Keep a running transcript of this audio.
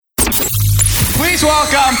Please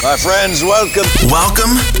welcome. My friends, welcome.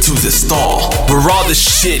 Welcome to the stall, where all the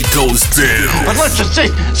shit goes down. But let's just say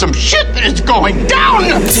some shit is going down.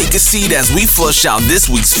 Take a seat as we flush out this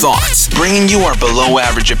week's thoughts, bringing you our below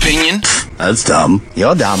average opinion. That's dumb.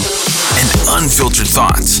 You're dumb. And unfiltered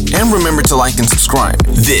thoughts. And remember to like and subscribe.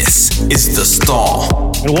 This is The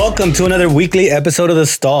Stall. And welcome to another weekly episode of The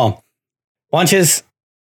Stall. Wanches,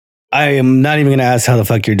 I am not even going to ask how the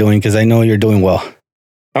fuck you're doing because I know you're doing well.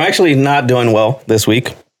 I'm actually not doing well this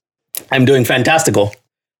week. I'm doing fantastical.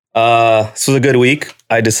 This was a good week.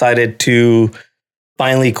 I decided to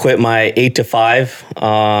finally quit my 8 to 5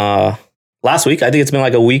 last week. I think it's been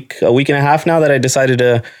like a week and a half now that I decided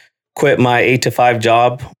to quit my 8 to 5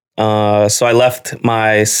 job. So I left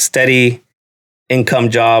my steady income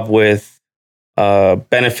job with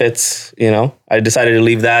benefits. You know, I decided to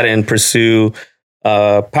leave that and pursue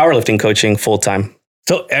powerlifting coaching full time.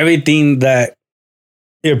 So everything that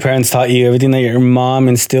your parents taught you, everything that your mom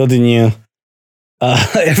instilled in you,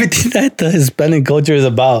 everything that the Hispanic culture is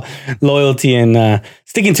about, loyalty and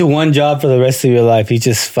sticking to one job for the rest of your life, you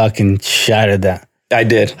just fucking shattered that. I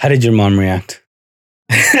did. How did your mom react?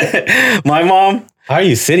 My mom. How are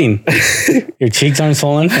you sitting? Your cheeks aren't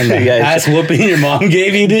swollen from the ass whooping your mom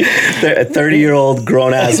gave you, dude? A 30-year-old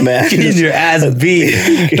grown-ass man. Get your ass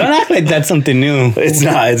beat. Don't act like that's something new. It's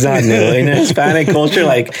not new. In Hispanic culture,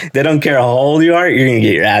 like, they don't care how old you are, you're going to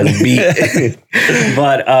get your ass beat.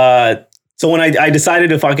 But, so when I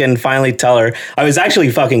decided to fucking finally tell her, I was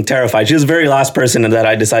actually fucking terrified. She was the very last person that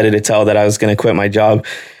I decided to tell that I was going to quit my job.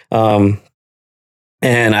 And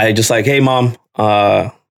I just like, hey, Mom,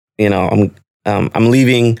 you know, I'm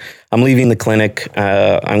leaving the clinic.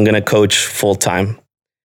 I'm going to coach full time.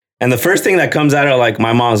 And the first thing that comes out of like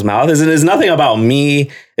my mom's mouth is nothing about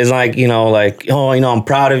me. It's like, you know, like, oh, you know, I'm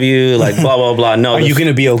proud of you, like blah, blah, blah. No. Are you going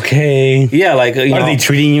to be okay? Yeah. Like, are they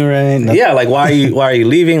treating you right? No. Yeah. Like, why are you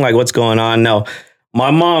leaving? Like, what's going on? No,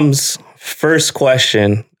 my mom's first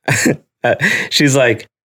question, she's like,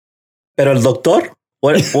 pero el doctor,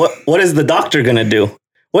 what is the doctor going to do?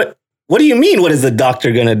 What do you mean? What is the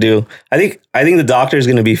doctor going to do? I think the doctor is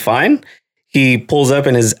going to be fine. He pulls up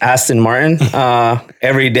in his Aston Martin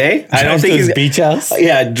every day. I don't think his beach house.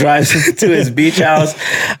 Yeah, drives to his beach house.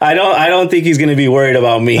 I don't think he's going to be worried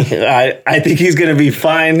about me. I think he's going to be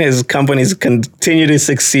fine. His companies continue to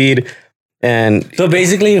succeed. And so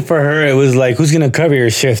basically for her, it was like, who's going to cover your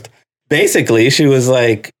shift? Basically, she was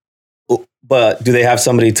like, but do they have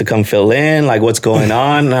somebody to come fill in? Like, what's going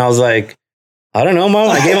on? And I was like, I don't know, Mom.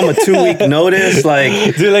 I gave him a 2-week notice.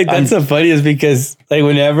 Like, dude, like that's the funniest because like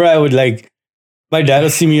whenever I would like, my dad will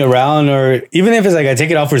see me around, or even if it's like I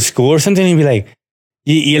take it out for school or something, he'd be like,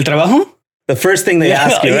 ¿Y el trabajo? The first thing they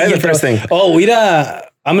ask you, right? The first thing. Oh,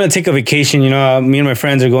 I'm going to take a vacation. You know, me and my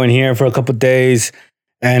friends are going here for a couple of days.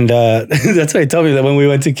 And that's what he told me that when we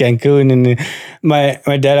went to Cancun and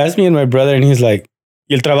my dad asked me and my brother, and he's like,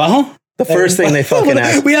 ¿Y el trabajo? The first thing they fucking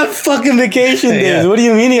ask. We have fucking vacation days. Yeah. What do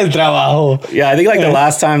you mean el trabajo? Yeah, I think like the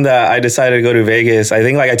last time that I decided to go to Vegas, I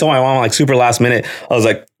think like I told my mom like super last minute. I was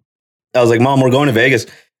like, Mom, we're going to Vegas.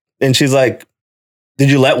 And she's like,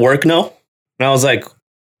 did you let work know? And I was like,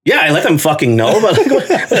 yeah, I let them fucking know. But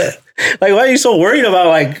like, why are you so worried about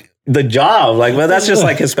like the job? Like, well, that's just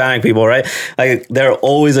like Hispanic people, right? Like they're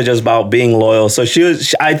always just about being loyal. So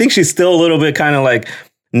I think she's still a little bit kind of like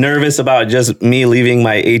nervous about just me leaving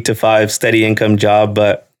my 8 to 5 steady income job,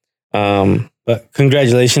 but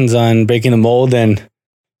congratulations on breaking the mold and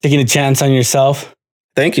taking a chance on yourself.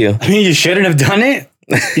 Thank you. I mean, you shouldn't have done it.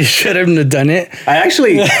 You shouldn't have done it. I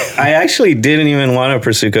actually didn't even want to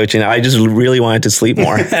pursue coaching. I just really wanted to sleep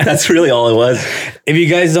more. That's really all it was. If you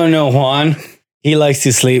guys don't know Juan, he likes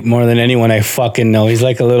to sleep more than anyone I fucking know. He's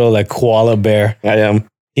like a little like koala bear. I am.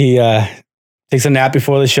 He takes a nap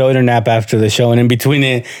before the show and a nap after the show. And in between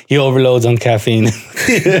it, he overloads on caffeine.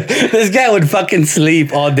 This guy would fucking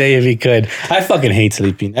sleep all day if he could. I fucking hate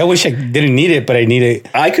sleeping. I wish I didn't need it, but I need it.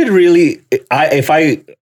 I could really, if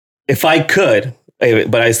I could,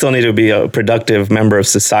 but I still need to be a productive member of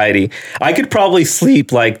society, I could probably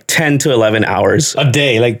sleep like 10 to 11 hours. A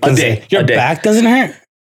day. Like a day. Your back doesn't hurt?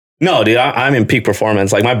 No, dude, I'm in peak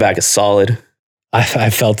performance. Like my back is solid. I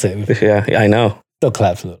felt it. Yeah, I know. Still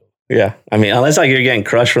claps a little. Yeah, I mean, unless like you're getting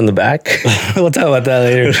crushed from the back. We'll talk about that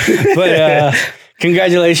later. But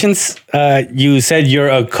congratulations. You said you're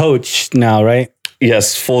a coach now, right?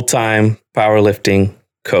 Yes, full-time powerlifting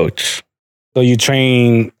coach. So you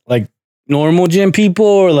train like normal gym people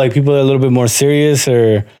or like people that are a little bit more serious?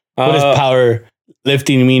 Or what does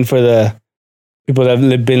powerlifting mean for the people that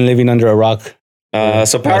have been living under a rock?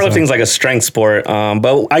 So powerlifting is like a strength sport,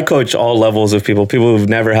 but I coach all levels of people who've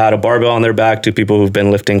never had a barbell on their back to people who've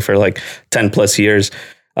been lifting for like 10 plus years.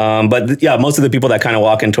 But yeah, most of the people that kind of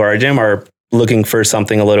walk into our gym are looking for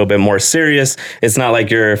something a little bit more serious. It's not like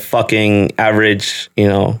your fucking average,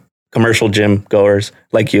 commercial gym goers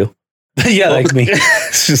like you. Yeah, like me.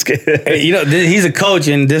 Just kidding. Hey, he's a coach,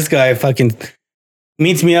 and this guy fucking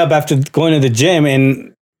meets me up after going to the gym,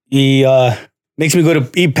 and he makes me go to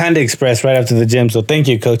eat Panda Express right after the gym. So thank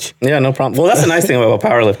you, coach. Yeah, no problem. Well, that's the nice thing about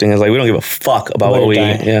powerlifting is like we don't give a fuck about what we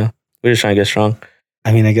eat. Yeah, we're just trying to get strong.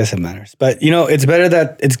 I mean, I guess it matters, but it's better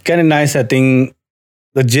that it's kind of nice that the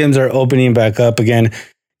gyms are opening back up again,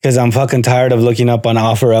 because I'm fucking tired of looking up on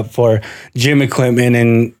OfferUp for gym equipment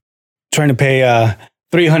and trying to pay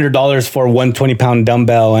 $300 for 120-pound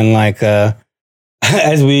dumbbell, and like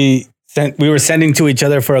as we were sending to each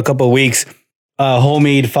other for a couple of weeks,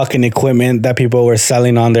 homemade fucking equipment that people were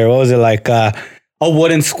selling on there. What was it, like a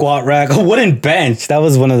wooden squat rack, a wooden bench? That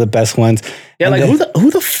was one of the best ones. Yeah, and like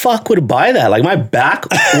who the fuck would buy that? Like my back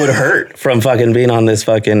would hurt from fucking being on this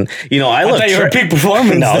fucking. I thought you were peak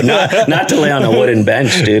performance. No, not to lay on a wooden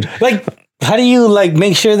bench, dude. Like, how do you like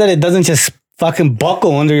make sure that it doesn't just fucking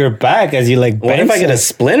buckle under your back as you like bench? What if I get a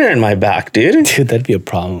splinter in my back, dude? Dude, that'd be a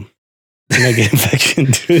problem. You might get infection,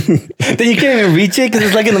 dude. Then you can't even reach it because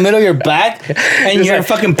it's like in the middle of your back, and you're a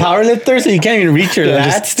fucking power lifter, so you can't even reach your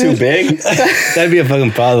lats. Too big. That'd be a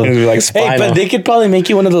fucking problem. It'd be like spinal. Hey, but they could probably make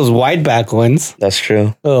you one of those wide back ones. That's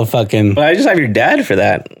true. Oh, fucking. But I just have your dad for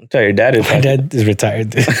that. Tell your dad. My dad is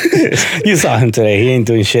retired, dude. You saw him today. He ain't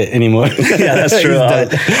doing shit anymore. Yeah, that's true. I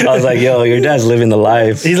was like, yo, your dad's living the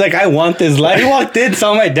life. He's like, I want this life. He walked in,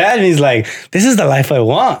 saw my dad, and he's like, this is the life I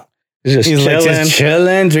want. He's just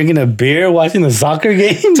chilling, drinking a beer, watching the soccer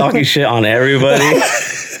game. Talking shit on everybody.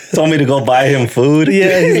 Told me to go buy him food.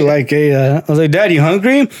 Yeah, he's like, hey, I was like, Dad, you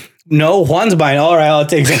hungry? No, Juan's buying. All right, I'll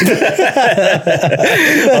take some. I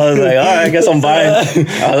was like, all right, I guess I'm buying.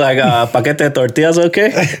 I was like, paquete de tortillas, okay?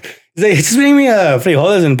 He's like, just bring me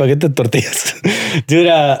frijoles and paquete de tortillas.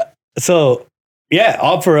 Dude, so, yeah,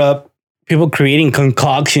 OfferUp, people creating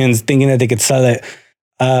concoctions, thinking that they could sell it.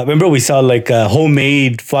 Remember we saw like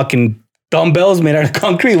homemade fucking dumbbells made out of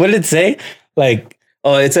concrete. What did it say? Like,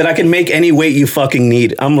 oh, it said I can make any weight you fucking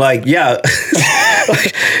need. I'm like, yeah.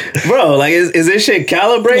 Like, bro, like is this shit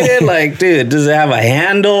calibrated? Like, dude, does it have a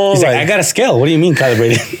handle? He's like, I got a scale. What do you mean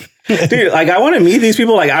calibrated? Dude, like I want to meet these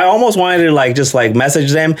people. Like I almost wanted to like just like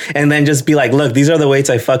message them and then just be like, look, these are the weights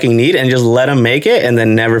I fucking need, and just let them make it and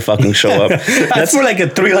then never fucking show up. That's for like a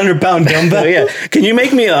 300-pound dumbbell. Yeah. Can you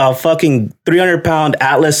make me a fucking 300-pound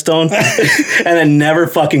Atlas stone and then never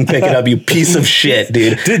fucking pick it up, you piece of shit,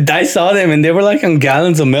 dude? Dude, I saw them and they were like on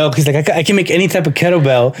gallons of milk. He's like, I can make any type of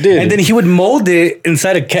kettlebell. Dude. And then he would mold it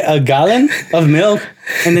inside a gallon of milk.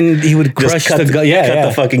 And then he would crush cut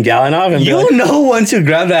the fucking gallon off. And once you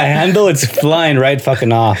grab that handle, it's flying right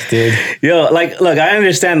fucking off, dude. Yo, like, look, I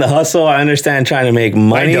understand the hustle. I understand trying to make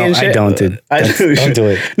money and shit. I don't, dude. Don't do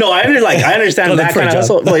it. No, I understand that kind of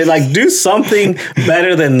hustle. But like, do something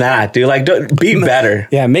better than that, dude. Like, be better.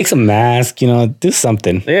 Yeah, make some mask. Do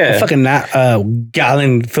something. Yeah, a fucking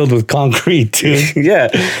gallon filled with concrete, dude. Yeah,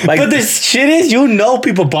 like, but the shit is,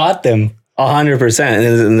 people bought them.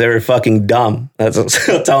 100%, and they're fucking dumb. That's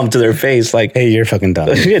I'll tell them to their face, like, "Hey, you're fucking dumb."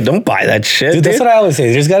 Yeah, don't buy that shit, dude. That's what I always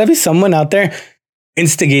say. There's got to be someone out there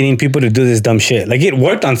instigating people to do this dumb shit. Like it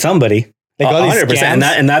worked on somebody. Like 100%,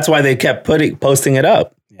 and that's why they kept posting it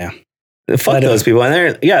up. Yeah, fuck those people,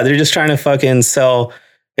 and they're just trying to fucking sell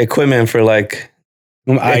equipment for like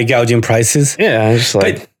eye gouging prices. Yeah, I'm just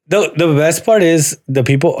like, but the best part is the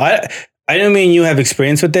people. I don't mean you have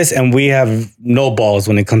experience with this, and we have no balls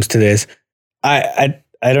when it comes to this. I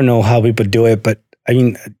don't know how people do it, but I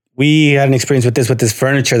mean, we had an experience with this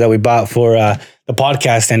furniture that we bought for the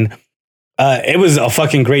podcast, and it was a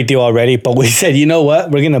fucking great deal already. But we said, you know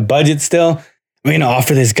what? We're gonna budget still. We're gonna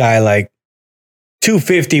offer this guy like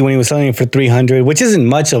 $250 when he was selling it for $300, which isn't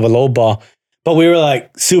much of a low ball. But we were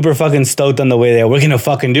like super fucking stoked on the way there. We're gonna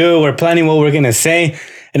fucking do it. We're planning what we're gonna say.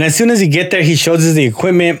 And as soon as you get there, he shows us the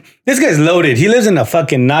equipment. This guy's loaded. He lives in a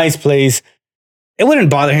fucking nice place. It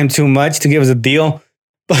wouldn't bother him too much to give us a deal,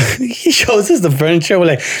 but he shows us the furniture. We're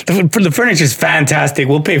like, the furniture is fantastic.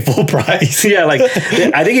 We'll pay full price. Yeah, like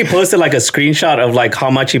I think he posted like a screenshot of like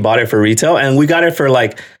how much he bought it for retail, and we got it for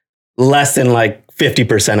like less than like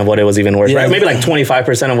 50% of what it was even worth, right? Maybe like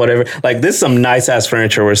 25% of whatever. Like this is some nice ass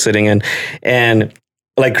furniture we're sitting in, and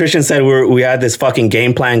like Christian said, we had this fucking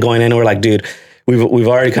game plan going in. And we're like, dude, we've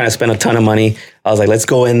already kind of spent a ton of money. I was like, let's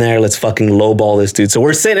go in there, let's fucking lowball this dude. So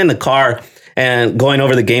we're sitting in the car. and going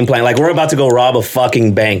over the game plan. Like, we're about to go rob a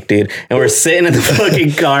fucking bank, dude. And we're sitting in the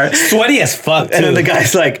fucking car. Sweaty as fuck, too. And then the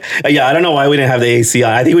guy's like, yeah, I don't know why we didn't have the AC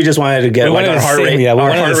on. I think we just wanted to get like our heart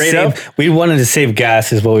rate, up. We wanted to save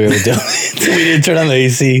gas is what we were doing. So we didn't turn on the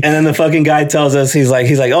AC. And then the fucking guy tells us, he's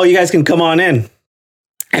like, oh, you guys can come on in.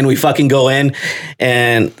 And we fucking go in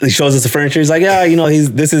and he shows us the furniture. He's like, yeah,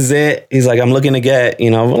 this is it. He's like, I'm looking to get,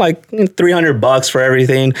 like $300 for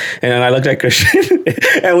everything. And then I looked at Christian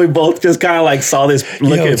and we both just kind of like saw this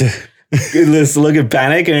look of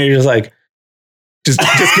panic. And you're just like, just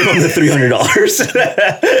give him the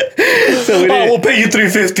 $300. So we'll pay you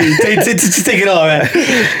 $350. Just take it all, man.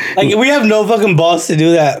 Like, we have no fucking balls to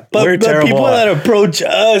do that. But the people that approach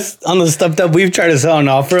us on the stuff that we've tried to sell and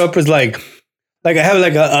offer up is like I have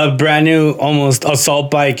like a brand new almost assault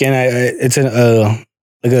bike, and it's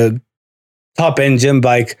like a top end gym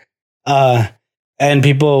bike, and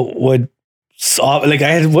people would like, I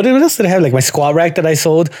had, what else did I have? Like my squat rack that I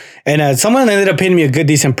sold, and someone ended up paying me a good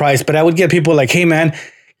decent price, but I would get people like, hey man,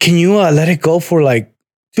 can you let it go for like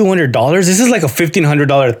 $200? This is like a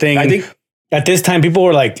 $1,500 thing. I think at this time people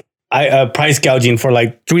were like price gouging for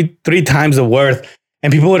like three times the worth,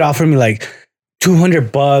 and people would offer me like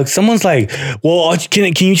 $200. Someone's like, well,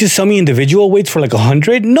 can you just sell me individual weights for like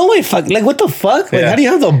 $100? No way, fuck. Like, what the fuck? Like, how do you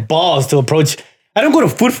have the balls to approach? I don't go to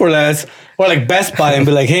Food for Less or like Best Buy and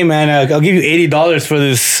be like, hey man, I'll give you $80 for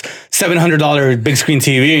this $700 big screen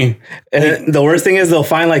TV. And the worst thing is they'll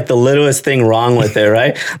find like the littlest thing wrong with it,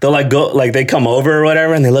 right? They'll like go, like they come over or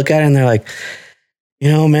whatever and they look at it and they're like,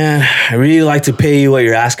 man, I really like to pay you what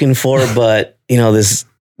you're asking for, but this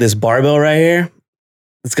barbell right here,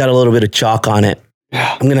 it's got a little bit of chalk on it.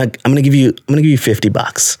 I'm gonna give you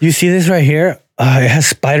 $50. You see this right here? It has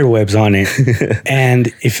spider webs on it.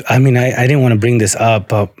 And I didn't want to bring this up,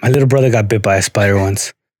 but my little brother got bit by a spider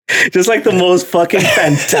once. Just like the most fucking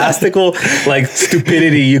fantastical like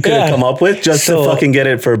stupidity you could have come up with just to fucking get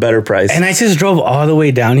it for a better price. And I just drove all the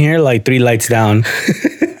way down here, like 3 lights down.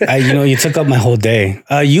 You took up my whole day.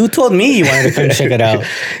 You told me you wanted to come check it out.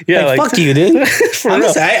 Yeah, like fuck you, dude.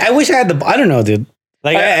 Honestly, I wish I had I don't know, dude.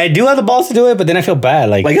 Like, I do have the balls to do it, but then I feel bad.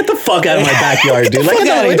 Like get the fuck out of my backyard, dude.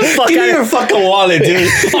 Get the fuck Give me your fucking wallet, dude.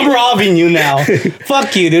 I'm robbing you now.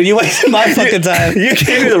 Fuck you, dude. You wasted my fucking time. You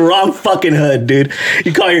gave me the wrong fucking hood, dude.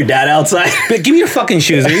 You call your dad outside. But give me your fucking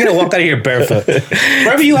shoes, or you're going to walk out of here barefoot.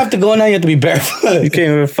 Wherever you have to go now, you have to be barefoot. You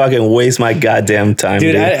can't even fucking waste my goddamn time,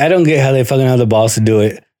 dude. I don't get how they fucking have the balls to do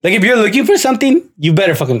it. Like, if you're looking for something, you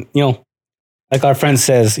better fucking, like our friend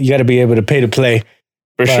says, you got to be able to pay to play.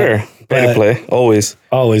 For sure. Pay to play. Always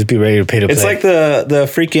be ready to pay to play. It's like the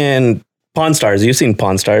freaking Pawn Stars. You've seen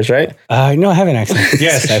Pawn Stars, right? No, I haven't actually.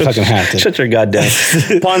 Yes, I fucking have to. Shut your goddamn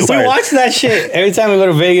Pawn Stars. We watch that shit every time we go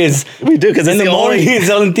to Vegas. We do, because in the morning it's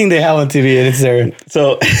the only thing they have on TV, and it's there.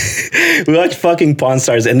 So we watch fucking Pawn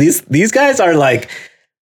Stars, and these guys are like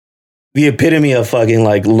the epitome of fucking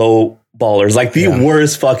like low ballers, like the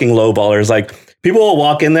worst fucking low ballers. Like, people will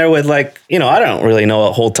walk in there with like, I don't really know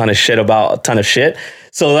a whole ton of shit about a ton of shit.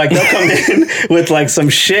 So like they'll come in with like some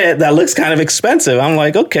shit that looks kind of expensive. I'm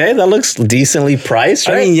like, okay, that looks decently priced,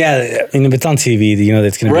 right? I mean, if it's on TV,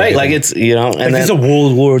 that's gonna be right. Like it's and like then it's a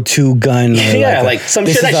World War II gun. Or like some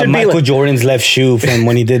shit that should be Michael Jordan's left shoe from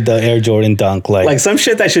when he did the Air Jordan dunk. Like some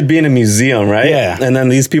shit that should be in a museum, right? Yeah. And then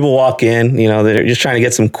these people walk in, they're just trying to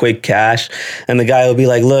get some quick cash, and the guy will be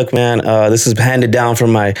like, "Look, man, this is handed down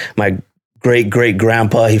from my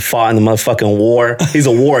great-great-grandpa. He fought in the motherfucking war. He's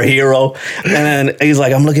a war hero." And then he's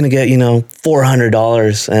like, "I'm looking to get,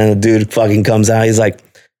 $400. And the dude fucking comes out. He's like,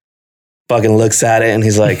 fucking looks at it, and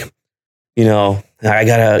he's like, I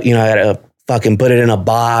gotta fucking put it in a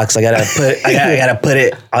box. I gotta put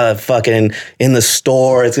it fucking in the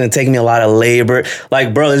store. It's gonna take me a lot of labor.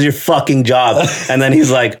 Like, bro, this is your fucking job." And then he's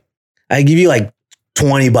like, "I give you like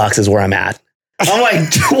 $20 is where I'm at." I'm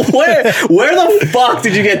like, where the fuck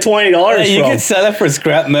did you get $20 from? You could sell it for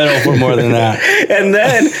scrap metal for more than that. And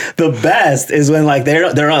then the best is when like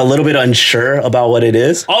they're a little bit unsure about what it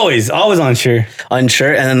is. Always unsure. And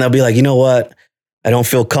then they'll be like, "You know what? I don't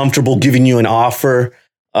feel comfortable giving you an offer.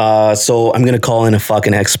 So I'm gonna call in a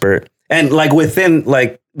fucking expert." And like within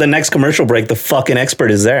like the next commercial break, the fucking expert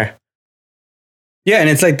is there. Yeah,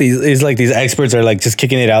 and it's like these experts are like just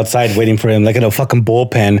kicking it outside, waiting for him, like in a fucking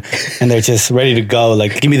bullpen, and they're just ready to go.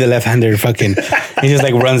 Like, give me the left-hander, fucking. He just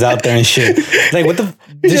like runs out there and shit. Like, what the?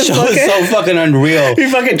 This show is so fucking unreal. He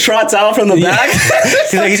fucking trots out from the back.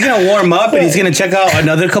 He's gonna warm up and he's gonna check out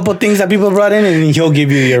another couple things that people brought in, and he'll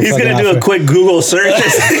give you your. He's gonna do offer. a quick Google search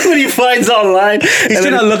and see what he finds online. He's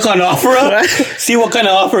gonna look on OfferUp, see what kind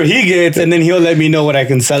of offer he gets, and then he'll let me know what I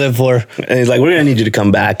can sell it for. And he's like, "We're gonna need you to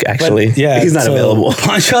come back." Actually, but, yeah, he's not available available.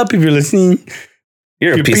 Pawn shop, if you're listening,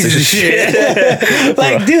 You're a piece of shit.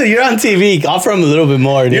 Like, dude, you're on TV. Offer them a little bit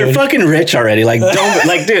more, dude. You're fucking rich already. Like, don't,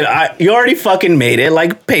 like, dude, you already fucking made it.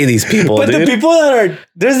 Like, pay these people, but dude. the people that are,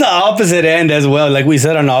 there's the opposite end as well. Like we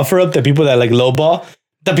said on OfferUp, the people that like lowball,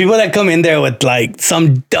 the people that come in there with like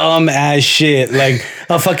some dumb ass shit, like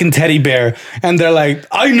a fucking teddy bear. And they're like,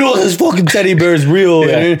 I know this fucking teddy bear is real.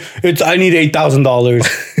 Yeah. And I need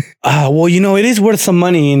 $8,000. Well, you know, it is worth some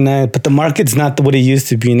money, but the market's not what it used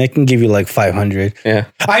to be, and I can give you like 500. Yeah,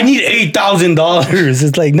 I need $8,000.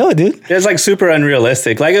 It's like, no, dude. it's like super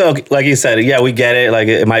unrealistic. Like you said, yeah, we get it. Like,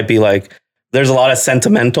 it might be like there's a lot of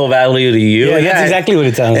sentimental value to you. Yeah, like, that's exactly what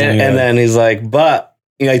it sounds like. And then he's like, but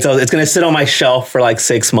you know, he tells it's gonna sit on my shelf for like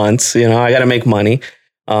 6 months. You know, I got to make money.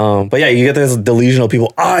 But yeah, you get this delusional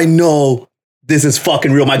people. I know. This is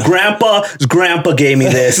fucking real. My grandpa's grandpa gave me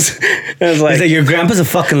this. It's like your grandpa's a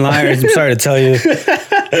fucking liar. I'm sorry to tell you.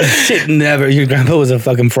 Shit, never. Your grandpa was a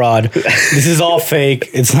fucking fraud. This is all fake.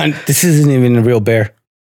 It's not. This isn't even a real bear.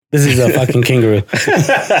 This is a fucking kangaroo.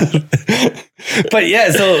 But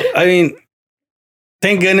yeah, so I mean,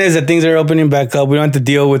 thank goodness that things are opening back up. We don't have to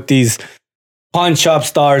deal with these pawn shop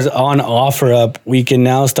stars on OfferUp. We can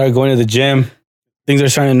now start going to the gym. Things are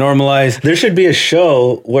starting to normalize. there should be a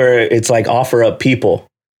show where it's like offer up people,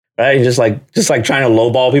 right? And just like trying to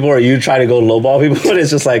lowball people, or you try to go lowball people. But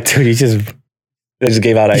it's just like, Dude, they just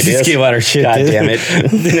gave out ideas. just gave out our shit. God dude. damn it.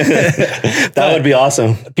 That would be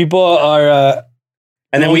awesome. People are.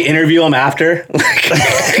 And then we interview them after.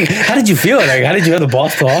 How did you feel? Like, how did you have the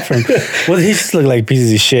balls to offer them? Well, they just look like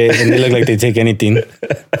pieces of shit, and they look like they take anything.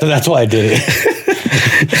 So that's why I did it.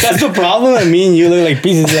 That's the problem. I mean, you look like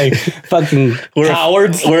pieces like fucking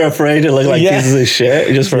cowards. We're afraid to look like pieces of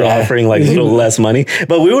shit just for offering like a little less money.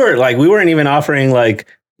 But we weren't even offering like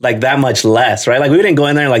that much less, right? Like, we didn't go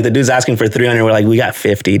in there and like the dude's asking for 300. We're like, we got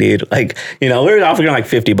 50, dude. Like, you know, we were offering like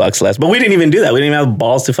 $50 less, but we didn't even do that. We didn't even have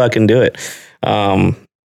balls to fucking do it.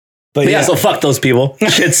 But yeah, so fuck those people.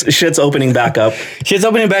 Shit's opening back up. Shit's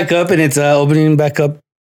opening back up, and it's opening back up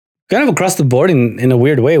kind of across the board in a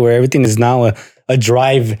weird way, where everything is now a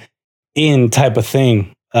drive-in type of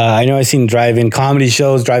thing. I know I've seen drive-in comedy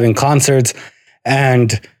shows, drive-in concerts,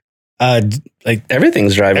 and like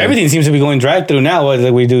Everything's driving. everything seems to be going drive-through now.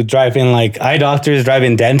 Like, we do drive-in like eye doctors,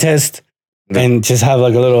 drive-in dentist, and just have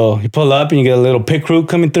like a little, you pull up and you get a little pit crew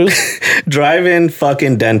coming through. Drive-in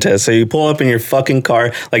fucking dentist. So you pull up in your fucking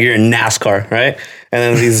car like you're in NASCAR, right?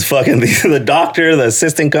 And then the doctor, the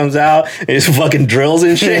assistant comes out and just fucking drills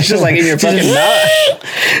and shit. It's just like in your fucking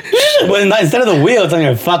mouth. Well, instead of the wheel, it's on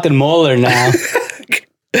your fucking molar now.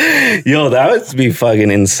 Yo, that would be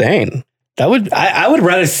fucking insane. I would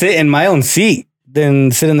rather sit in my own seat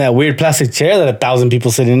than sit in that weird plastic chair that 1,000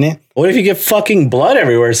 people sit in it. What if you get fucking blood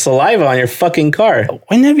everywhere, saliva on your fucking car?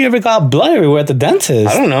 When have you ever got blood everywhere at the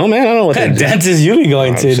dentist? I don't know, man. I don't know what What kind of dentist you be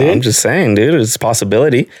going to, dude? I'm just saying, dude. It's a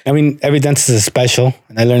possibility. I mean, every dentist is special,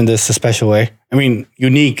 and I learned this a special way. I mean,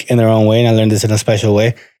 unique in their own way, and I learned this in a special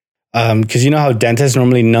way. Because you know how dentists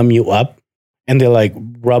normally numb you up, and they like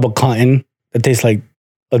rub a cotton that tastes like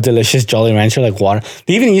a delicious Jolly Rancher, like water.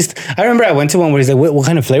 They even I remember I went to one where he's like, what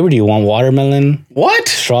kind of flavor do you want? Watermelon? What?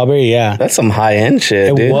 Strawberry? Yeah. That's some high end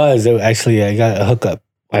shit, dude. Actually, I got a hookup.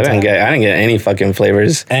 I didn't get any fucking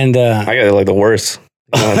flavors. And I got like the worst.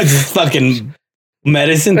 just fucking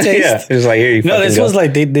medicine taste. Yeah, it's like, here you No, this was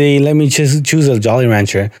like they let me choose a Jolly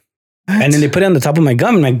Rancher. What? And then they put it on the top of my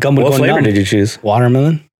gum, and my gum would go numb. What flavor did you choose?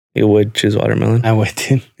 Watermelon. You would choose watermelon? I would,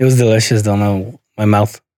 dude. It was delicious though. My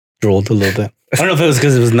mouth drooled a little bit. I don't know if it was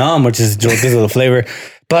because it was numb or just because of the flavor.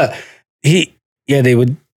 But they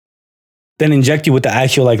would then inject you with the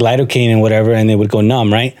actual like lidocaine and whatever, and they would go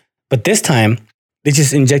numb, right? But this time, they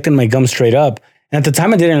just injected my gum straight up. And at the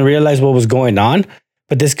time, I didn't realize what was going on.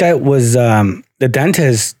 But this guy was, the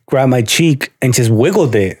dentist grabbed my cheek and just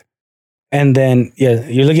wiggled it. And then, yeah,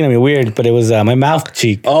 you're looking at me weird, but it was my mouth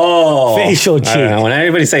cheek. Oh. Facial cheek. When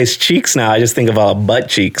everybody says cheeks now, I just think about butt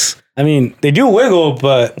cheeks. I mean, they do wiggle,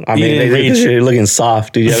 but I mean, you're looking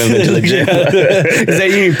soft, dude. You haven't been to the gym. Is that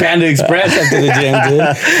you need Panda Express after the gym,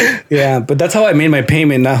 dude? Yeah, but that's how I made my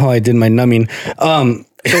payment, not how I did my numbing. So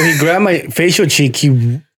he grabbed my facial cheek,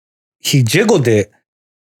 he jiggled it,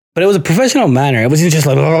 but it was a professional manner. It wasn't just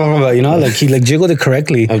like, you know, like he like jiggled it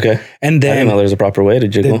correctly. Okay. And then I didn't know there's a proper way to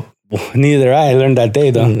jiggle. Neither I learned that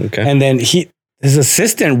day though. Okay. And then his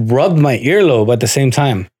assistant rubbed my earlobe at the same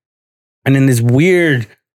time. And then this weird,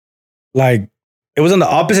 like, it was on the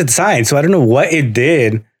opposite side. So I don't know what it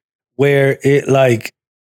did where it like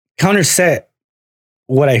counterset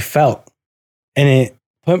what I felt. And it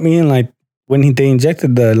put me in like when they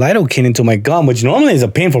injected the lidocaine into my gum, which normally is a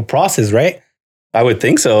painful process, right? I would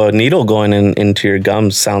think so. A needle going into your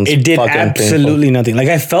gums sounds It did fucking absolutely painful. nothing. Like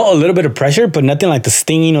I felt a little bit of pressure, but nothing like the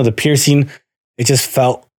stinging or the piercing. It just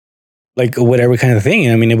felt like whatever kind of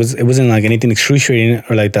thing. I mean, it wasn't like anything excruciating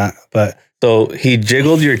or like that. But So he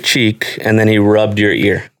jiggled your cheek and then he rubbed your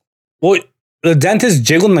ear. well, the dentist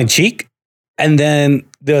jiggled my cheek, and then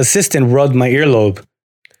the assistant rubbed my earlobe.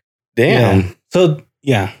 Damn. Yeah. So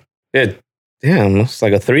yeah, Damn, it's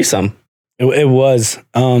like a threesome. it was.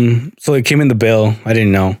 So it came in the bill. I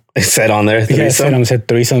didn't know. It said on there, Yeah, threesome. I said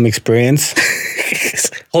threesome experience,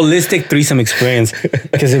 holistic threesome experience,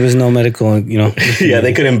 because there was no medical. Yeah,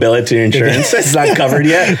 they couldn't bill it to your insurance. It's not covered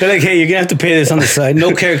yet. They're like, hey, you're gonna have to pay this on the side.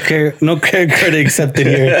 No care credit accepted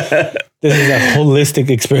here. This is a holistic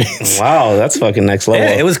experience. Wow, that's fucking next level.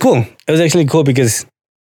 Yeah, it was cool. It was actually cool because,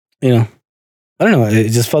 I don't know. It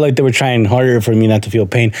just felt like they were trying harder for me not to feel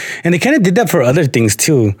pain, and they kind of did that for other things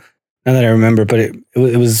too. Now that I remember, but it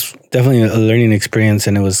was definitely a learning experience,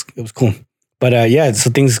 and it was cool. But yeah, so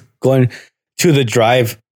things going to the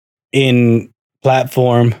drive-in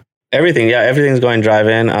platform. Everything's going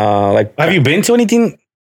drive-in. Have you been to anything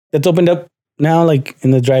that's opened up now, like in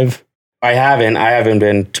the drive? I haven't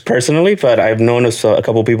been personally, but I've noticed a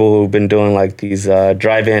couple people who've been doing like these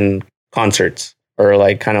drive-in concerts or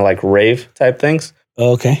like kind of like rave type things.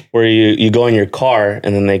 Oh, okay. Where you go in your car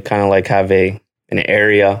and then they kind of like have an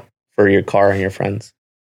area for your car and your friends.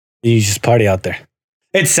 You just party out there.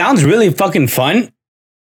 It sounds really fucking fun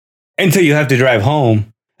until you have to drive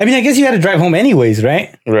home. I mean, I guess you had to drive home anyways,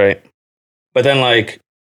 right? Right. But then like,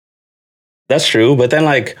 that's true. But then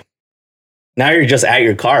like, now you're just at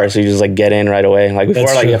your car, so you just like get in right away. Like before,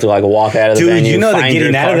 That's like true. you have to like walk out of the Dude, venue. you know that find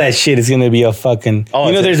getting your out of car. that shit is gonna be a fucking.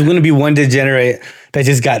 Oh, there's gonna be one degenerate that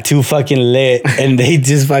just got too fucking lit, and they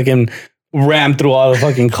just fucking ram through all the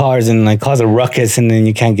fucking cars and like cause a ruckus, and then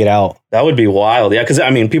you can't get out. That would be wild. Yeah, because I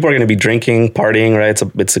mean, people are going to be drinking, partying, right?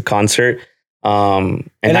 It's a concert. And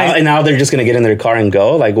now they're just going to get in their car and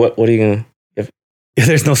go. Like, what are you going to? If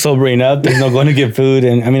there's no sobering up, there's no going to get food,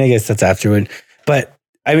 and I mean, I guess that's afterward. But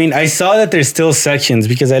I mean, I saw that there's still sections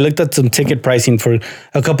because I looked at some ticket pricing for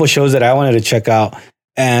a couple shows that I wanted to check out,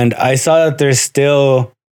 and I saw that there's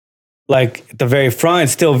still like at the very front,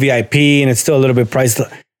 it's still VIP, and it's still a little bit priced,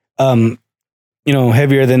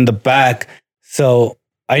 heavier than the back. So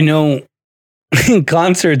I know in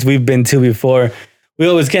concerts we've been to before, we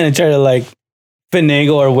always kind of try to like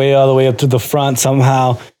finagle our way all the way up to the front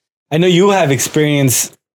somehow. I know you have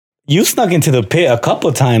experience. You snuck into the pit a couple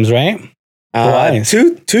of times, right?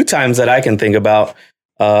 Two times that I can think about.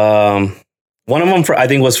 One of them I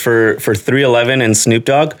think was for 311 and Snoop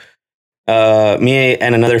Dogg. Me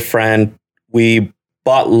and another friend, we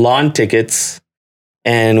bought lawn tickets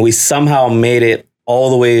and we somehow made it all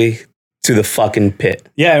the way to the fucking pit.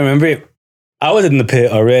 Yeah, I remember it. I was in the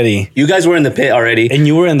pit already. You guys were in the pit already. And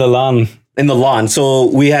you were in the lawn. In the lawn. So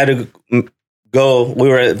we had to go. We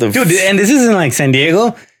were at the... Dude, and this isn't like San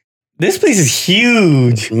Diego. This place is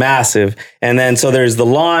huge. Massive. And then so there's the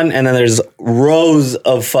lawn and then there's rows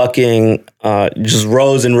of fucking... just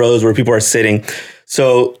rows and rows where people are sitting.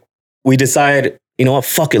 So we decide, you know what?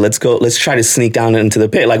 Fuck it. Let's go. Let's try to sneak down into the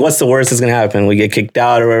pit. Like, what's the worst that's going to happen? We get kicked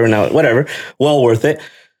out or whatever. No, whatever. Well worth it.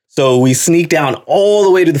 So we sneak down all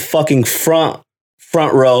the way to the fucking front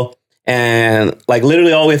row. And like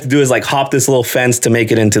literally all we have to do is like hop this little fence to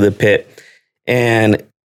make it into the pit. And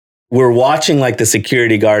we're watching like the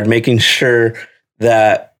security guard, making sure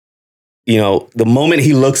that, the moment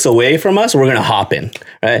he looks away from us, we're going to hop in.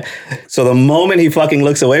 Right. So the moment he fucking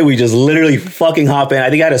looks away, we just literally fucking hop in. I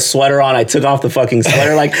think I had a sweater on. I took off the fucking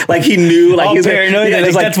sweater. Like he knew, like he's paranoid. Yeah,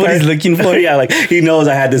 like that's what he's looking for. Yeah. Like he knows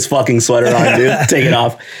I had this fucking sweater on, dude. Take it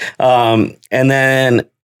off. And then,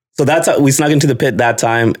 so that's how we snuck into the pit that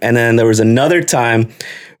time. And then there was another time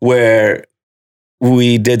where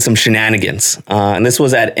we did some shenanigans. And this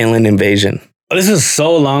was at Inland Invasion. This was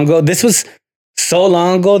so long ago. This was so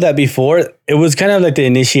long ago that before it was kind of like the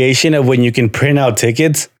initiation of when you can print out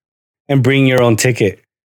tickets and bring your own ticket.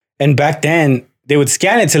 And back then they would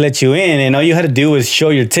scan it to let you in. And all you had to do was show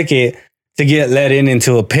your ticket to get let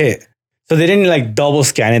into a pit. So they didn't like double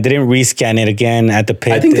scan it. They didn't rescan it again at the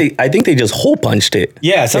pit. I think they just hole punched it.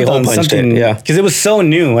 Yeah, something. Yeah, because it was so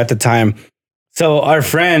new at the time. So our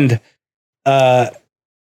friend,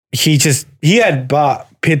 he had bought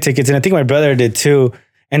pit tickets, and I think my brother did too.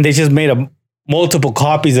 And they just made multiple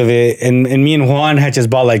copies of it. And me and Juan had just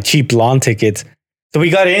bought like cheap lawn tickets. So we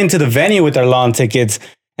got into the venue with our lawn tickets,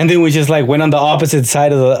 and then we just like went on the opposite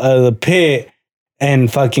side of the pit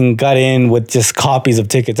and fucking got in with just copies of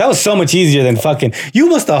tickets. That was so much easier than fucking... You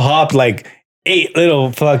must have hopped like 8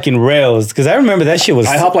 little fucking rails. Because I remember that shit was...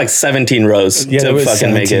 I hopped like 17 rows to fucking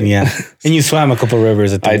 17, make it. Yeah. And you swam a couple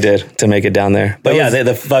rivers. I did to make it down there. But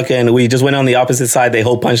the fucking... We just went on the opposite side. They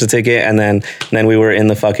hole punched the ticket and then we were in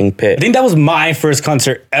the fucking pit. I think that was my first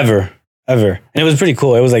concert ever. And it was pretty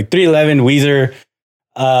cool. It was like 311, Weezer,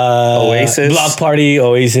 Oasis. Block Party,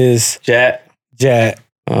 Oasis. Jet.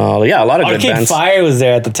 Oh, yeah, a lot of good Arcade bands. Fire was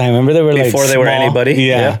there at the time. Remember they were Before they were anybody?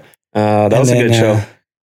 Yeah. That was a good show.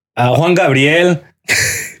 Juan Gabriel,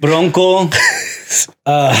 Bronco.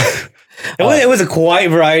 It was a quite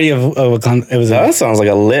variety of that sounds like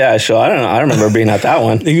a lit ass show. I don't know. I remember being at that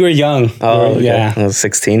one. You were young. Oh, okay. Yeah. I was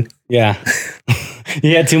 16. Yeah.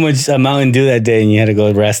 You had too much Mountain Dew that day and you had to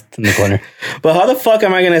go rest in the corner. But how the fuck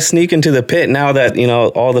am I going to sneak into the pit now that,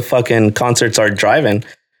 all the fucking concerts are driving?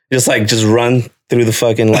 Just run through the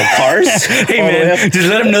fucking cars. Hey man, just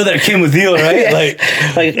let them know that I came with you, right?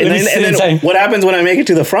 Yeah. And then what happens when I make it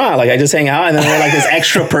to the front? I just hang out and then they're like this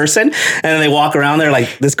extra person and then they walk around there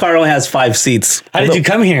like this car only has 5 seats. How did you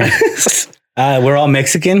come here? We're all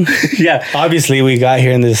Mexican. Yeah. Obviously we got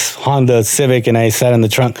here in this Honda Civic and I sat in the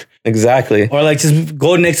trunk. Exactly. Or just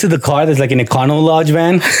go next to the car. There's like an Econo Lodge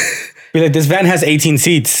van. Be like, this van has 18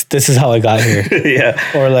 seats. This is how I got here. Yeah.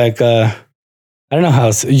 Or I don't know how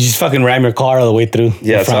you just fucking ram your car all the way through.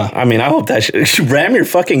 Yeah. So, I hope that you ram your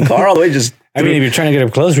fucking car all the way just. If you're trying to get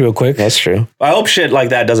up close real quick. That's true. I hope shit like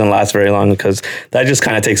that doesn't last very long because that just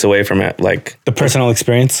kind of takes away from it. The personal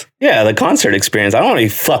experience. Yeah. The concert experience. I don't want to be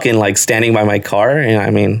fucking standing by my car.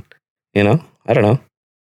 I don't know.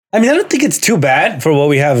 I don't think it's too bad for what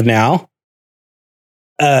we have now.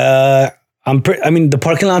 The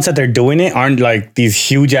parking lots that they're doing it aren't like these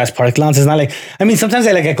huge ass parking lots. It's not like, sometimes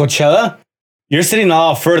at Coachella, you're sitting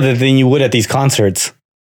all further than you would at these concerts.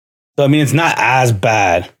 So, it's not as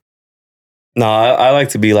bad. No, I like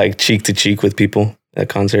to be cheek to cheek with people at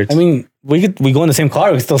concerts. We go in the same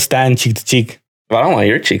car. We can still stand cheek to cheek. Well, I don't want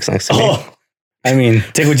your cheeks next to me.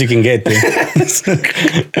 Take what you can get, dude.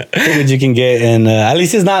 Take what you can get. And at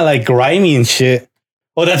least it's not grimy and shit.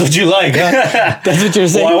 Oh, that's what you like, huh? That's what you're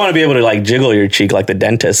saying? Well, I want to be able to jiggle your cheek like the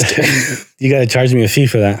dentist. You got to charge me a fee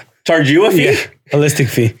for that. Charge you a fee? Yeah, holistic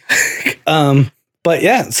fee. But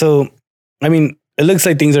yeah, so, it looks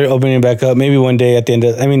like things are opening back up. Maybe one day at the end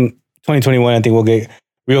of, 2021, I think we'll get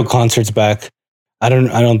real concerts back. I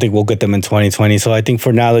don't think we'll get them in 2020. So I think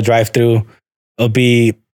for now, the drive-through will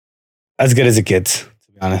be as good as it gets,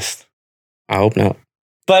 to be honest. I hope not.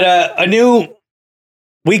 But a new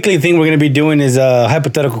weekly thing we're going to be doing is a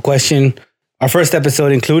hypothetical question. Our first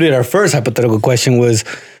episode included, our first hypothetical question was...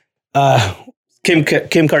 Kim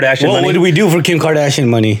Kardashian money. What do we do for Kim Kardashian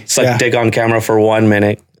money? Suck dick on camera for 1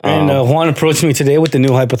 minute. And Juan approached me today with the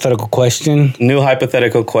new hypothetical question.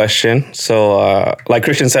 So, like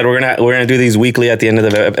Christian said, we're gonna do these weekly at the end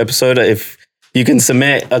of the episode. If you can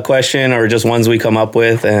submit a question or just ones we come up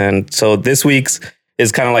with, and so this week's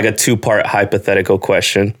is kind of like a 2-part hypothetical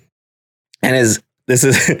question. And this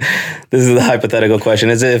is the hypothetical question: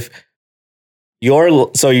 is if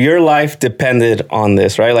your life depended on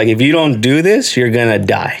this, right? If you don't do this, you're gonna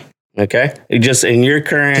die. Okay, just in your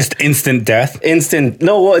current, just instant death.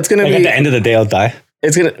 No, well, it's gonna be at the end of the day. I'll die.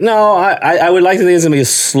 It's gonna I would like to think it's gonna be a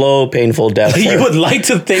slow, painful death. You would like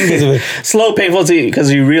to think it's slow, painful because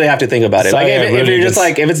you really have to think about it. Sorry, if you're just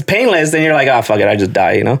if it's painless, then you're like, fuck it, I just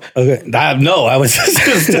die. Okay, no, I was just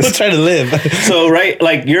still trying to live. So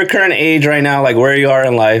right, your current age right now, where you are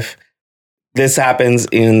in life, this happens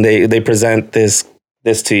and they present this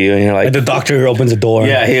to you, and you're like the doctor opens the door.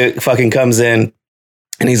 Yeah, he fucking comes in.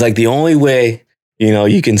 And he's like, the only way,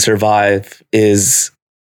 you can survive is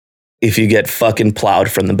if you get fucking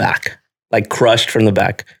plowed from the back, crushed from the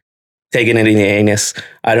back, taken it in the anus.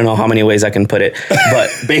 I don't know how many ways I can put it,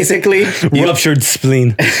 but basically ruptured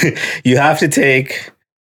spleen. You have to take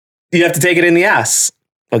it in the ass.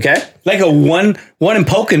 Okay. Like a one and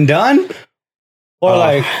poke and done? Or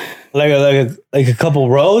like a couple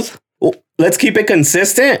rows? Well, let's keep it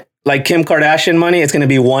consistent. Like Kim Kardashian money, it's going to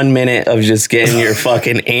be 1 minute of just getting your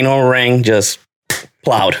fucking anal ring just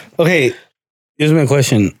plowed. Okay, here's my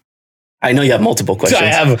question. I know you have multiple questions.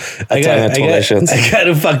 I got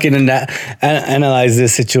to fucking analyze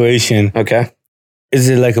this situation. Okay. Is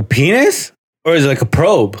it like a penis or is it like a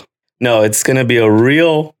probe? No, it's going to be a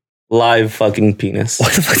real live fucking penis.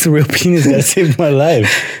 What the fuck's a real penis that saved my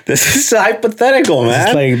life? This is hypothetical, man.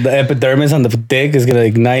 It's like the epidermis on the dick is going to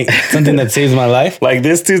ignite something that saves my life.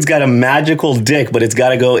 This dude's got a magical dick, but it's got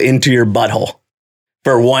to go into your butthole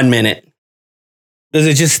for 1 minute. Does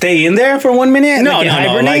it just stay in there for 1 minute? No, it no,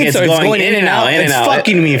 hibernates, like it's or going in and out, in and it's out.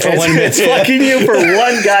 fucking me for 1 minute. It's fucking you for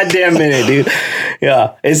 1 goddamn minute, dude.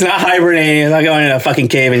 Yeah, it's not hibernating. It's not going in a fucking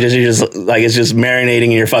cave and you're just like it's just marinating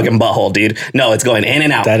in your fucking butthole, dude. No, it's going in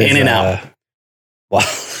and out, in and out. Wow.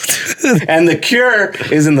 And the cure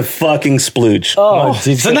is in the fucking splooge. Oh,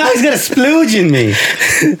 so now he's got a splooge in me.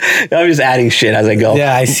 I'm just adding shit as I go.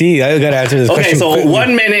 Yeah, I see. I gotta answer this Okay, question. so quickly.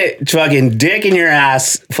 1 minute, fucking dick in your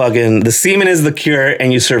ass, fucking the semen is the cure,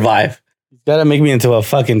 and you survive. You gotta make me into a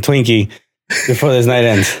fucking Twinkie before this night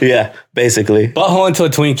ends. Yeah, basically. Butthole into a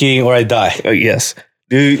Twinkie or I die. Oh, yes.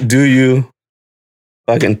 Do you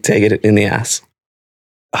fucking take it in the ass?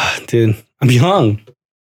 Dude, I'm young.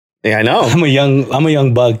 Yeah, I know. I'm a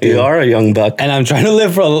young buck, dude. You are a young buck. And I'm trying to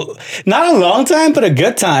live for not a long time, but a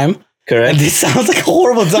good time. Correct. And this sounds like a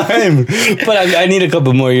horrible time, but I need a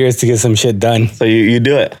couple more years to get some shit done. So you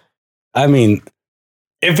do it. I mean,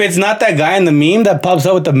 if it's not that guy in the meme that pops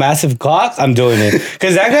up with the massive cock, I'm doing it.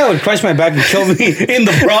 Because that guy would crush my back and kill me in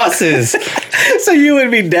the process. So you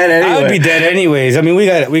would be dead anyway. I would be dead anyways. I mean, we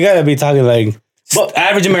gotta be talking like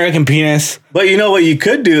average American penis. But you know what you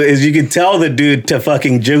could do is you could tell the dude to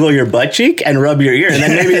fucking jiggle your butt cheek and rub your ear, and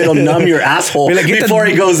then maybe it'll numb your asshole before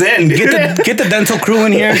he goes in. Get the dental crew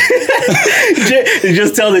in here.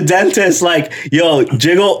 Just tell the dentist, like, yo,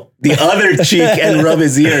 jiggle the other cheek and rub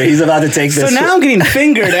his ear. He's about to take this. So now I'm getting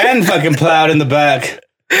fingered and fucking plowed in the back.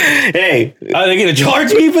 Hey, are they gonna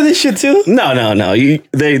charge me for this shit too? No.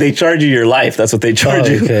 They charge you your life. That's what they charge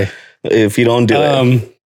you. Okay. If you don't do it.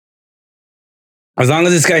 As long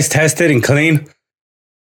as this guy's tested and clean,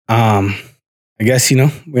 I guess, we're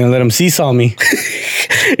gonna let him seesaw me.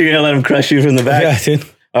 You're gonna let him crush you from the back? Yeah, dude.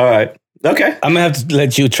 All right. Okay. I'm gonna have to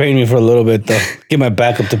let you train me for a little bit though. Get my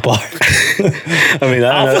back up to par. I mean,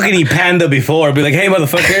 I'll fucking eat Panda before. Be like, hey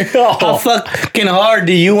motherfucker, how fucking hard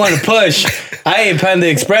do you want to push? I ate Panda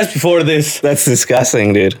Express before this. That's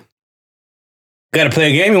disgusting, dude. Gotta play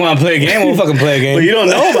a game? You want to play a game? We'll fucking play a game. Well, you don't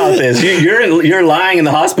know about this. You're lying in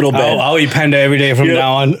the hospital bed. I'll eat Panda every day from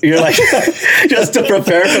now on. You're like, just to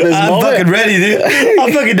prepare for this moment. I'm fucking ready, dude.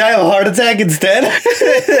 I'll fucking die of a heart attack instead.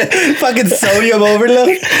 Fucking sodium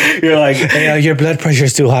overload. You're like, hey, your blood pressure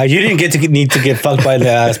is too high. You didn't need to get fucked by the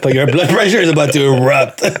ass, but your blood pressure is about to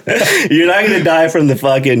erupt. You're not gonna die from the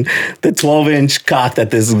 12-inch cock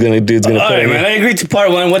that this dude's gonna put in. Man, I agreed to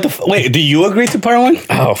part one. Wait, do you agree to part one?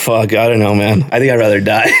 Oh fuck, I don't know, man. I think I'd rather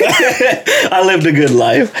die. I lived a good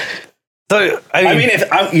life. So I mean,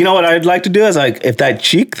 if you know what I'd like to do is like if that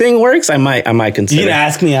cheek thing works, I might consider. You can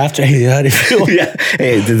ask me after. Hey, how do you feel? Yeah.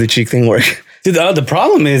 Hey, did the cheek thing work? Dude, the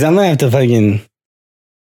problem is I'm gonna have to fucking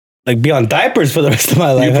be on diapers for the rest of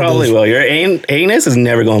my life. You probably will. Your anus is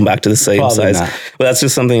never going back to the same size. Not. But that's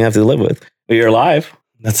just something you have to live with. But you're alive.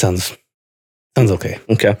 That sounds okay.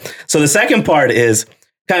 Okay. So the second part is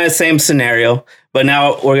kind of the same scenario, but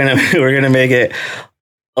now we're gonna make it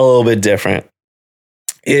a little bit different.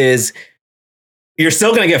 Is you're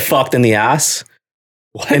still gonna get fucked in the ass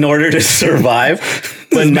in order to survive.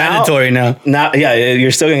 But it's mandatory now. Yeah,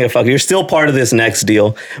 you're still gonna get fucked. You're still part of this next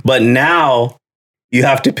deal, but now you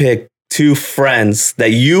have to pick 2 friends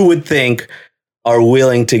that you would think are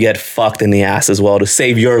willing to get fucked in the ass as well to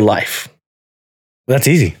save your life. That's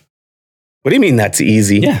easy. What do you mean that's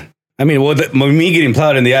easy? Yeah. I mean, me getting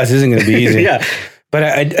plowed in the ass isn't going to be easy. Yeah. But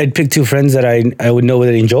I'd pick 2 friends that I would know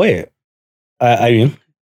that enjoy it. I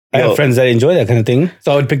have friends that enjoy that kind of thing,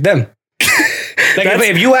 so I would pick them.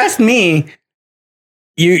 If you asked me,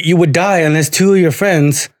 you would die unless 2 of your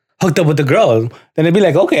friends hooked up with the girl. Then it'd be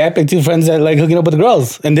like, okay, I picked 2 friends that like hooking up with the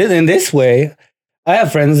girls. And in this way, I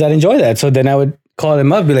have friends that enjoy that. So then I would call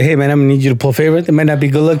them up, be like, hey man, I'm gonna need you to pull favorite. It might not be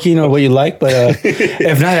good looking or what you like, but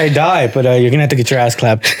if not, I die. But you're gonna have to get your ass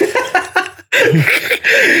clapped.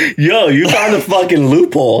 Yo, you found a fucking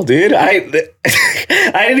loophole, dude. I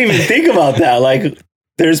didn't even think about that. Like,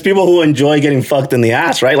 there's people who enjoy getting fucked in the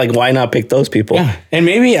ass, right? Like, why not pick those people? Yeah. And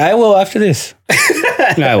maybe I will after this.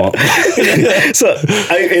 No, I won't. So,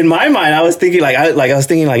 in my mind, I was thinking,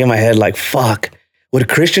 in my head, like, fuck, would a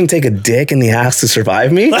Christian take a dick in the ass to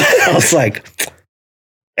survive me? I was like,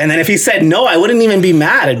 and then if he said no, I wouldn't even be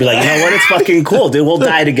mad. I'd be like, you know what? It's fucking cool, dude. We'll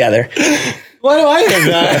die together. Why do I have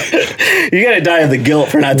that? You gotta die of the guilt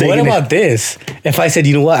for not taking it. What about this? If I said,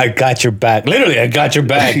 you know what, I got your back. Literally, I got your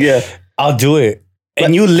back. Yeah. I'll do it.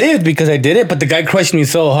 And you lived because I did it, but the guy crushed me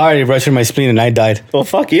so hard, he ruptured my spleen and I died. Well,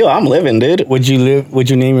 fuck you. I'm living, dude. Would you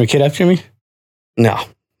name your kid after me? No.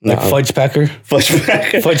 Like Fudge Packer? Fudge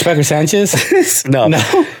Packer Sanchez? No.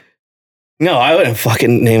 No, I wouldn't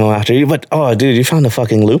fucking name him after you. But, oh, dude, you found a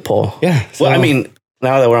fucking loophole. Yeah. So. Well, I mean,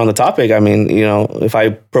 now that we're on the topic, I mean, if I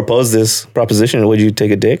propose this proposition, would you take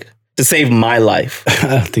a dick to save my life. I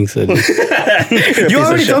don't think so. Dude. You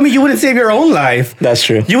already told me you wouldn't save your own life. That's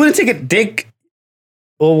true. You wouldn't take a dick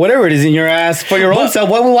or whatever it is in your ass for your own self.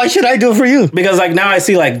 Why should I do it for you? Because like now I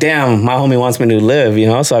see like, damn, my homie wants me to live, you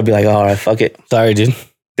know? So I'd be like, all right, fuck it. Sorry, dude.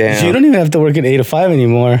 Damn. You don't even have to work at 8 to 5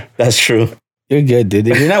 anymore. That's true. You're good, dude.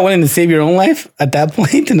 If you're not willing to save your own life at that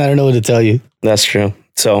point, then I don't know what to tell you. That's true.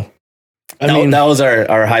 So I mean, that was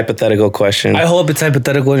our hypothetical question. I hope it's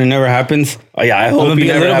hypothetical and it never happens. Oh yeah, I hope I'm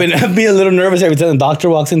gonna be a little nervous every time the doctor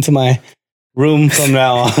walks into my room from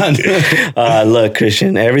now on. Look,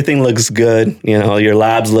 Christian, everything looks good. You know, your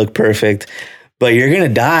labs look perfect, but you're gonna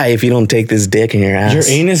die if you don't take this dick in your ass. Your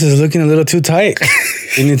anus is looking a little too tight,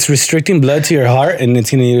 and it's restricting blood to your heart, and it's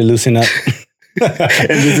gonna need to loosen up. And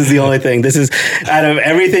this is the only thing. This is out of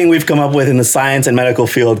everything we've come up with in the science and medical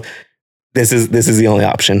field. This is the only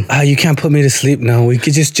option. You can't put me to sleep. No, we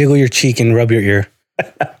could just jiggle your cheek and rub your ear.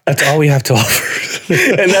 That's all we have to offer.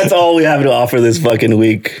 And that's all we have to offer this fucking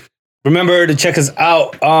week. Remember to check us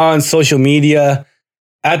out on social media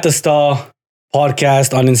at The Stall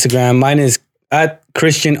Podcast on Instagram. Mine is at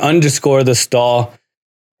Christian_the Stall.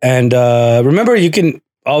 And remember, you can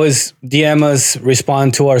always DM us,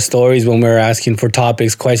 respond to our stories when we're asking for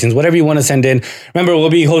topics, questions, whatever you want to send in. Remember,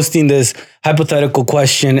 we'll be hosting this hypothetical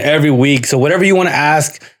question every week. So whatever you want to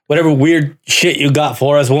ask, whatever weird shit you got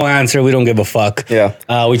for us, we'll answer. We don't give a fuck. Yeah.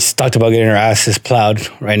 We just talked about getting our asses plowed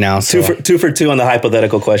right now. So. Two for two on the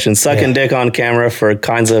hypothetical question. Sucking dick on camera for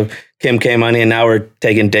kinds of Kim K money, and now we're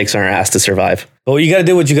taking dicks on our ass to survive. But you got to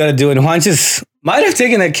do what you got to do. And Juan just might have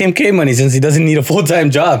taken that Kim K money since he doesn't need a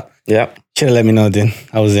full-time job. Yeah. Should have let me know, dude.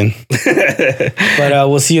 I was in. But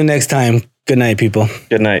we'll see you next time. Good night, people.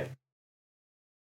 Good night.